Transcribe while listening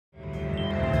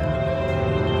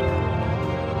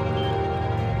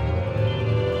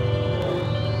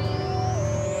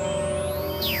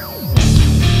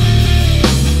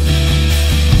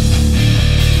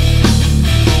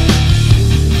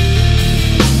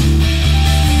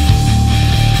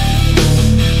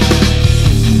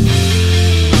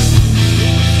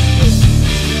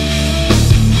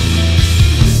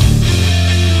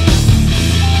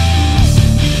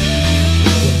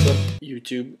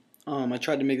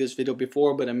tried to make this video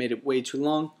before, but I made it way too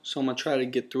long, so I'm going to try to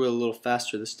get through it a little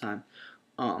faster this time.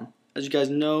 As you guys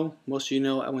know, most of you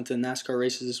know, I went to the NASCAR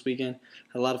races this weekend.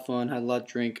 Had a lot of fun, had a lot of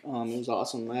drink. It was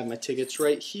awesome. I have my tickets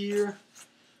right here.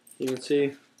 You can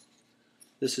see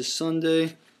this is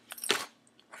Sunday,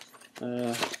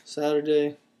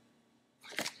 Saturday,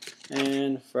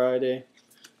 and Friday.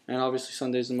 And obviously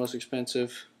Sunday is the most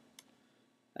expensive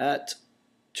at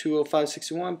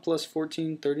 $205.61 plus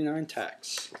 $14.39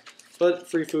 tax. But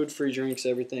free food, free drinks,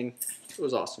 everything. It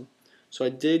was awesome. So I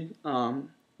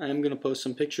am going to post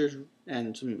some pictures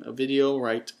and a video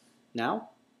right now.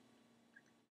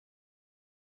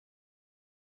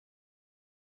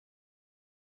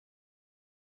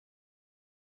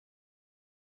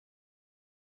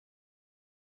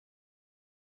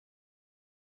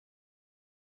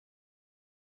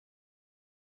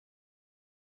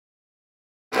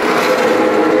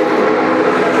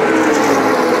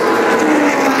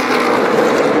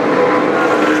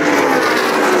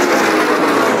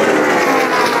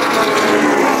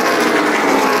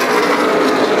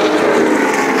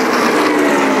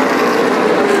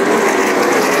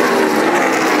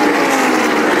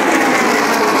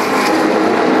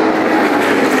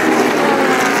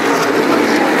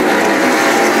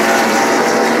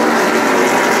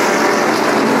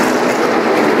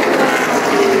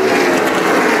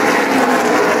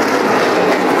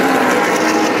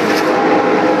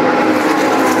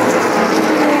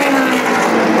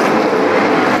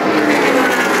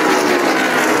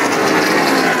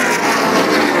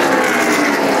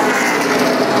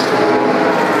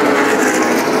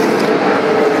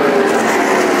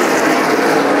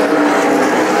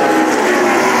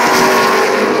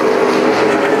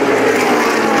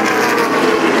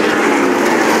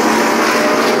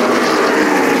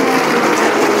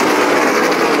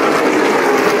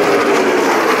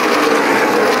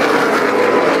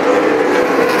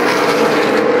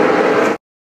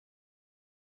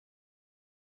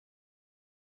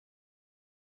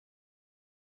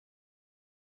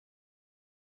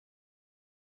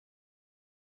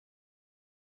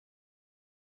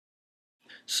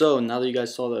 So now that you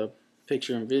guys saw the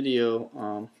pictures and video,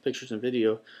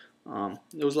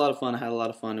 it was a lot of fun. I had a lot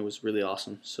of fun. It was really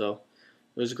awesome. So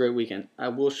it was a great weekend. I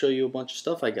will show you a bunch of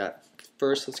stuff I got.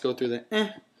 First, let's go through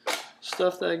the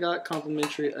stuff that I got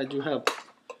complimentary. I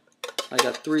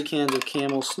got 3 cans of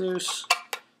Camel Snooze,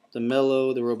 the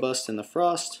Mellow, the Robust, and the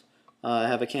Frost. I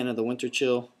have a can of the Winter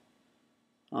Chill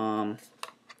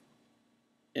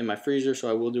in my freezer, so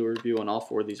I will do a review on all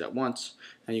 4 of these at once.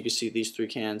 And you can see these 3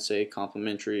 cans say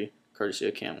complimentary, courtesy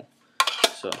of Camel.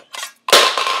 So,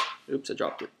 oops, I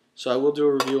dropped it. So I will do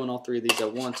a review on all 3 of these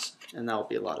at once, and that will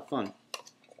be a lot of fun.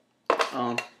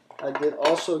 I did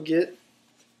also get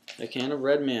a can of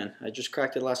Red Man. I just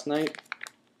cracked it last night.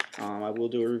 I will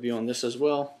do a review on this as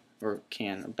well, or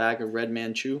a bag of Red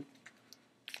Man Chew.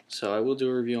 So I will do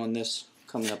a review on this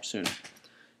coming up soon.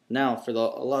 Now for a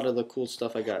lot of the cool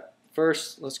stuff I got.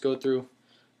 First, let's go through.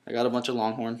 I got a bunch of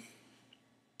Longhorn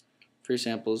free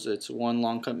samples. It's 1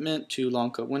 long cut mint, 2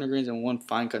 long cut wintergreens, and 1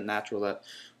 fine cut natural that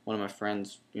one of my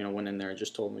friends, went in there and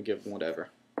just told me to give him whatever.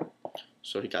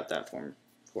 So he got that for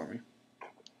me.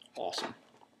 Awesome.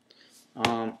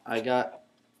 I got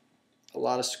a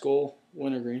lot of Skull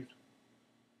wintergreen.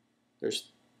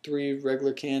 There's 3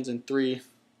 regular cans and 3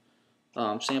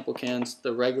 sample cans.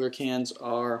 The regular cans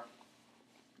are,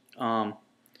 I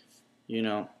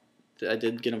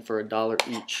did get them for $1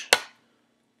 each,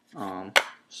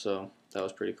 so that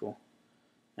was pretty cool.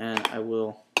 And I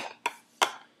will,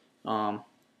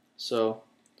 so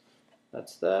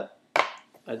that's that.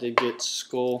 I did get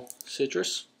Skull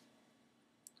Citrus.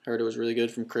 Heard it was really good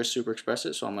from Chris Super Express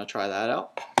It, so I'm gonna try that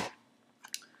out.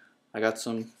 I got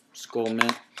some Skull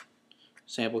Mint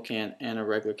sample can and a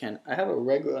regular can. I have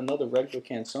another regular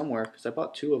can somewhere because I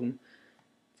bought 2 of them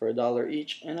for $1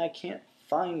 each, and I can't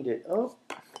find it. Oh,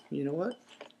 you know what?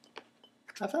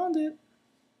 I found it.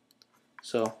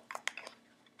 So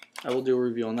I will do a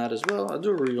review on that as well. I'll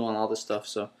do a review on all this stuff.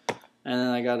 So, and then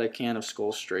I got a can of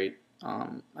Skull Straight.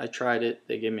 I tried it.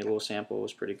 They gave me a little sample. It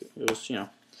was pretty good. It was,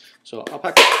 So I'll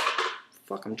pack.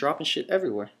 Fuck, I'm dropping shit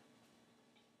everywhere.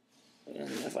 And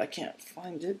if I can't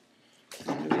find it,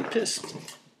 I'm gonna be pissed.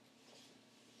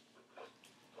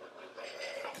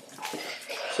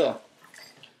 So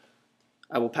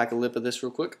I will pack a lip of this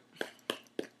real quick,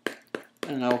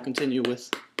 and I will continue with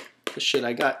the shit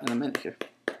I got in a minute here.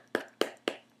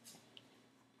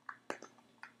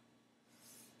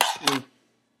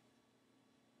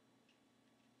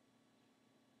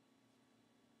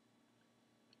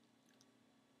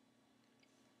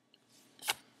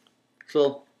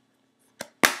 So,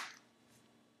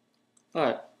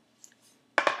 alright,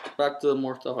 back to the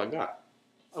more stuff I got.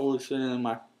 I will sit in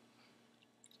my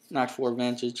Max 4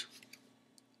 Vantage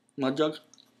mud jug.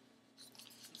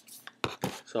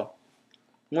 So,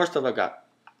 more stuff I got.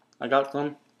 I got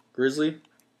some Grizzly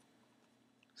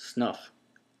Snuff.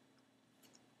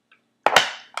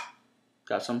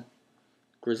 Got some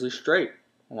Grizzly Straight,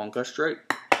 Long Cut Straight.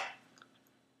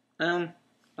 And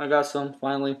I got some,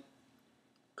 finally,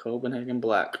 Copenhagen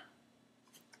Black.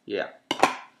 Yeah.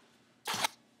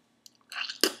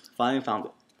 Finally found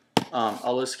it.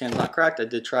 Although this can's not cracked, I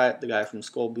did try it. The guy from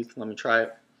Skull Beef let me try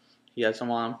it. He had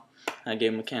some on him. I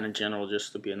gave him a can of General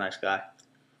just to be a nice guy.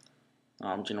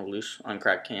 General loose,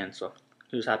 uncracked can, so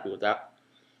he was happy with that.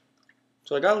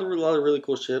 So I got a lot of really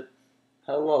cool shit.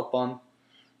 Had a lot of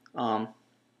fun.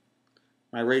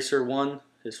 My racer won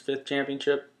his 5th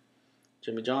championship.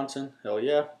 Jimmy Johnson, hell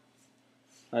yeah.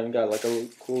 I even got like a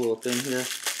cool little thing here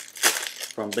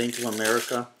from Bank of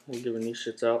America. We're giving these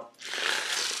shits out.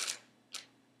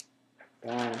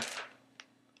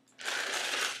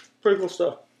 Pretty cool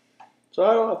stuff. So I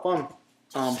had a lot of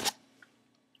fun.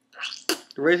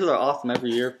 The races are awesome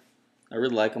every year. I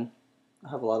really like them. I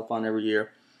have a lot of fun every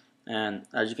year. And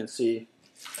as you can see,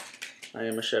 I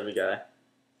am a Chevy guy.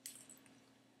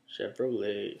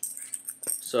 Chevrolet.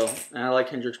 So, and I like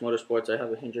Hendrix Motorsports. I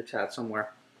have a Hendrix hat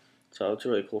somewhere. So it's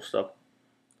really cool stuff.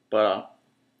 But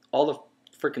all the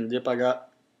freaking dip I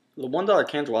got, the $1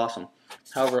 cans were awesome.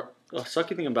 However, the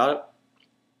sucky thing about it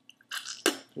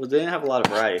was they didn't have a lot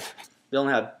of variety. They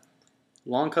only had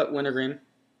long cut wintergreen,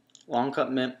 long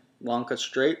cut mint, long cut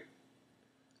straight,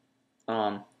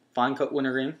 fine cut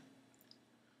wintergreen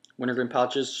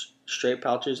pouches, straight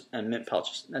pouches, and mint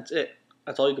pouches. That's it.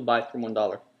 That's all you could buy for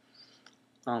 $1.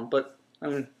 But I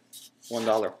mean,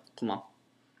 $1. Come on.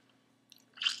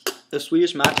 The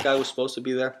Swedish Match guy was supposed to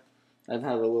be there. I have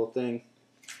a little thing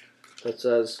that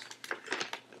says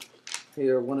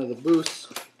here, one of the booths.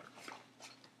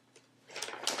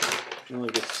 I don't know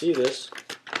if you can see this.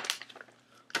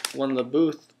 One of the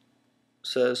booth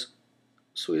says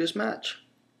Swedish Match.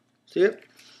 See it?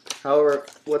 However,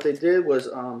 what they did was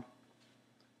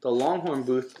the Longhorn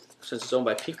booth, since it's owned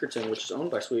by Pinkerton, which is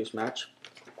owned by Swedish Match,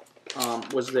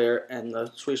 was there, and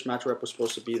the Swedish Match rep was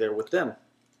supposed to be there with them.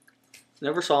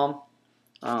 Never saw him.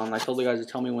 I told the guys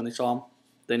to tell me when they saw him.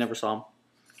 They never saw him.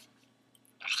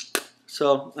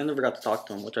 So I never got to talk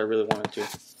to him, which I really wanted to.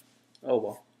 Oh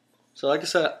well. So like I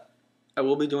said, I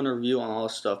will be doing a review on all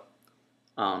this stuff.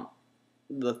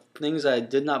 The things I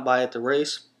did not buy at the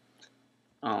race,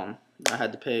 I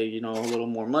had to pay, a little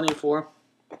more money for,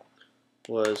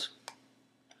 was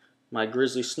my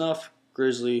Grizzly Snuff,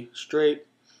 Grizzly Straight,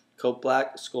 Coke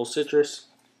Black, Skull Citrus,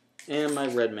 and my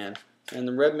Red Man. And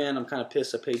the Red Man, I'm kind of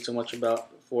pissed I paid so much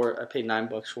for it. I paid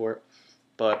 $9 for it,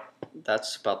 but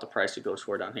that's about the price it goes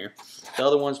for down here. The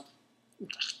other ones,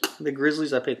 the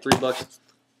Grizzlies, I paid $3,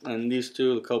 and these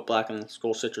two, the Coke Black and the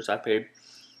Skull Citrus, I paid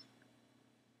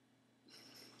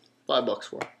 $5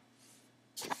 for.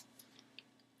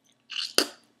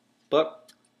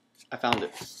 But I found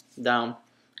it down,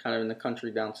 kind of in the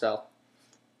country down south.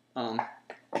 So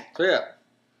yeah,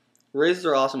 races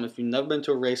are awesome. If you've never been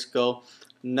to a race, go.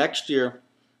 Next year,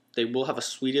 they will have a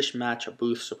Swedish Match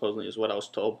booth, supposedly, is what I was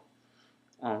told,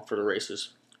 for the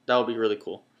races. That would be really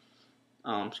cool.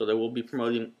 So they will be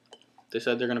promoting, they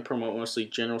said they're going to promote mostly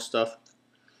general stuff,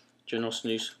 general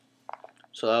snooze.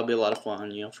 So that'll be a lot of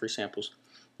fun, free samples.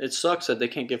 It sucks that they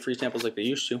can't give free samples like they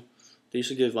used to. They used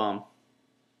to give,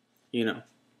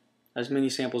 as many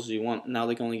samples as you want. Now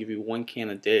they can only give you 1 can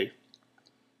a day.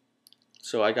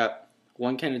 So I got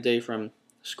 1 can a day from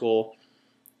Skull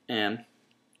and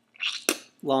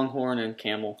Longhorn and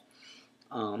Camel.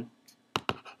 And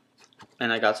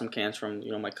I got some cans from,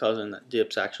 my cousin that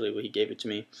dips, actually, he gave it to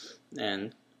me.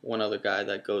 And one other guy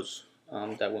that goes,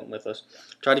 that went with us.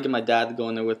 Tried to get my dad to go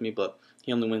in there with me, but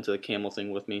he only went to the Camel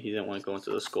thing with me. He didn't want to go into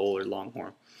the Skull or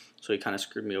Longhorn. So he kind of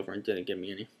screwed me over and didn't give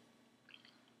me any.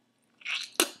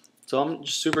 So I'm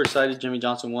just super excited. Jimmy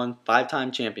Johnson won.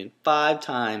 5-time champion. 5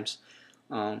 times.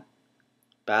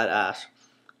 Badass.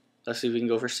 Let's see if we can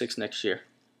go for 6 next year.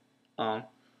 And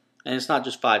it's not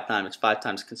just 5 times. It's 5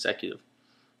 times consecutive.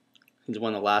 He's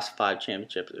won the last 5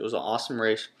 championships. It was an awesome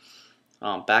race.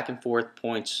 Back and forth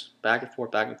points. Back and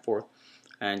forth, back and forth.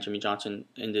 And Jimmy Johnson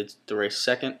ended the race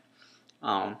second.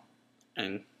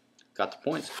 And got the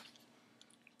points.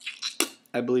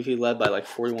 I believe he led by like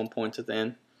 41 points at the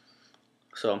end.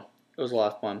 So it was a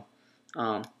lot of fun.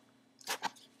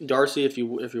 Darcy, if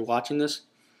you're watching this,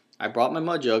 I brought my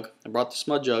mud jug. I brought this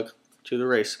mud jug to the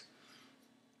race.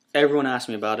 Everyone asked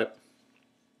me about it.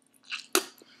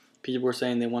 People were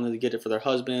saying they wanted to get it for their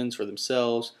husbands, for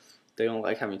themselves. They don't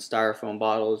like having styrofoam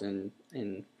bottles and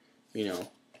you know,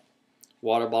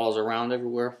 water bottles around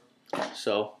everywhere.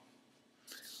 So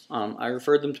I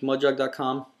referred them to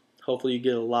mudjug.com. Hopefully you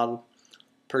get a lot of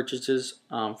purchases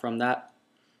from that.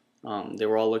 They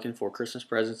were all looking for Christmas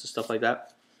presents and stuff like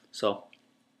that. So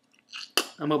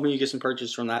I'm hoping you get some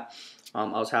purchases from that. I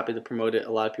was happy to promote it.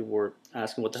 A lot of people were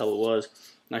asking what the hell it was.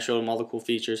 And I showed them all the cool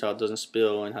features, how it doesn't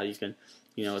spill and how you can,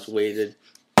 it's weighted.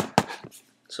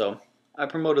 So I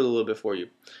promoted a little bit for you.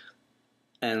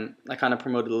 And I kind of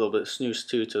promoted a little bit of snooze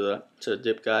too to the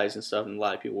dip guys and stuff. And a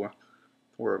lot of people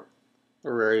were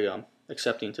very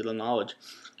accepting to the knowledge.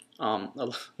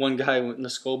 One guy in the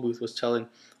skull booth was telling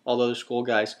all the other skull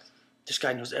guys, this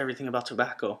guy knows everything about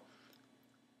tobacco.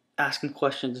 Ask him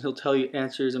questions and he'll tell you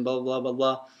answers and blah blah blah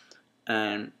blah.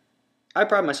 And I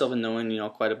pride myself in knowing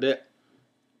quite a bit.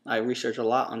 I research a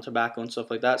lot on tobacco and stuff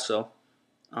like that, so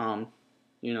it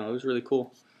was really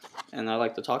cool. And I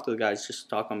like to talk to the guys, just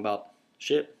talking about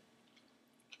shit.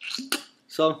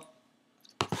 So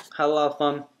had a lot of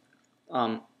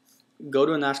fun. Go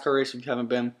to a NASCAR race if you haven't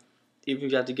been. Even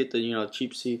if you have to get the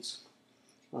cheap seats.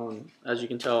 As you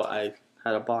can tell, I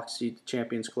had a box seat,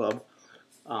 Champions Club.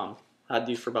 Had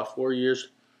these for about 4 years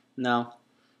now.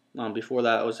 Before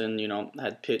that, I was in, I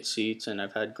had pit seats and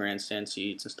I've had grandstand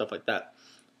seats and stuff like that.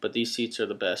 But these seats are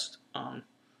the best.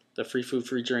 The free food,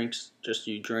 free drinks, just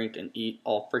you drink and eat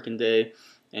all freaking day,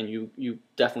 and you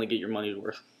definitely get your money's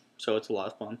worth. So it's a lot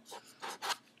of fun.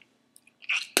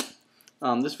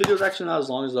 This video is actually not as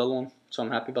long as the other one, so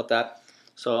I'm happy about that.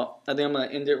 So I think I'm going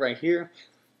to end it right here.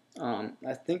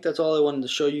 I think that's all I wanted to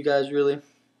show you guys, really.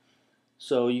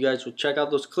 So you guys will check out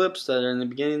those clips that are in the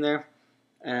beginning there,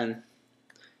 and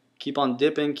keep on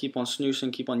dipping, keep on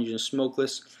snoozing, keep on using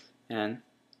smokeless, and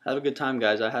have a good time,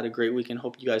 guys. I had a great weekend.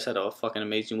 Hope you guys had a fucking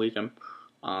amazing weekend.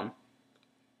 It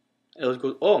was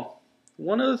good. Oh,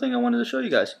 one other thing I wanted to show you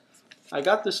guys. I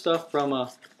got this stuff from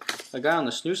a guy on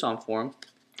the Snooze On forum.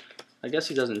 I guess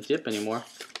he doesn't dip anymore.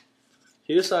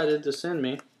 He decided to send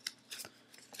me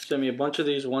a bunch of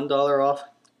these $1 off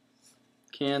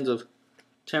cans of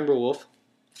Timberwolf.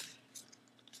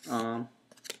 A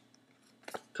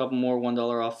couple more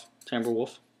 $1 off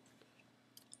Timberwolf.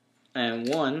 And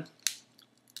one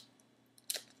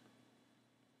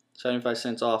 75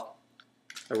 cents off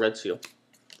a Red Seal.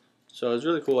 So it's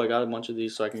really cool. I got a bunch of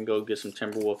these so I can go get some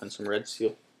Timberwolf and some Red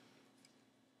Seal.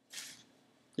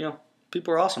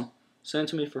 People are awesome. Send it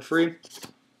to me for free.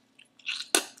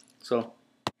 So,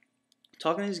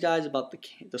 talking to these guys about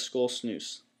the Skull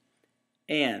Snooze.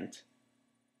 And,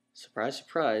 surprise,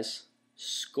 surprise,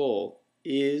 Skull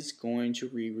is going to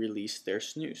re-release their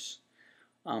snooze.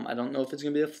 I don't know if it's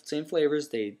going to be the same flavors.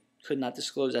 They could not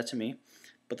disclose that to me.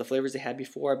 But the flavors they had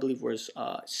before, I believe, was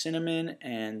cinnamon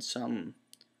and some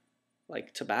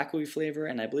like tobacco-y flavor,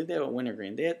 and I believe they had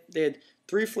wintergreen. They had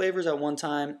 3 flavors at one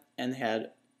time, and they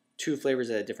had 2 flavors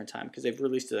at a different time because they've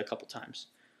released it a couple times.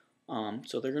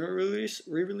 So they're going to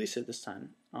re-release it this time.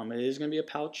 It is going to be a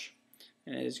pouch,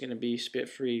 and it is going to be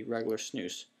spit-free regular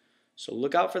snooze. So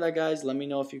look out for that, guys. Let me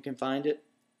know if you can find it.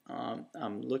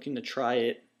 I'm looking to try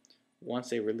it once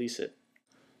they release it.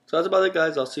 So that's about it,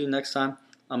 guys. I'll see you next time.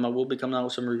 I will be coming out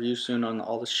with some reviews soon on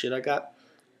all the shit I got.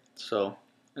 So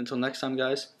until next time,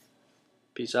 guys,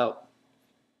 peace out.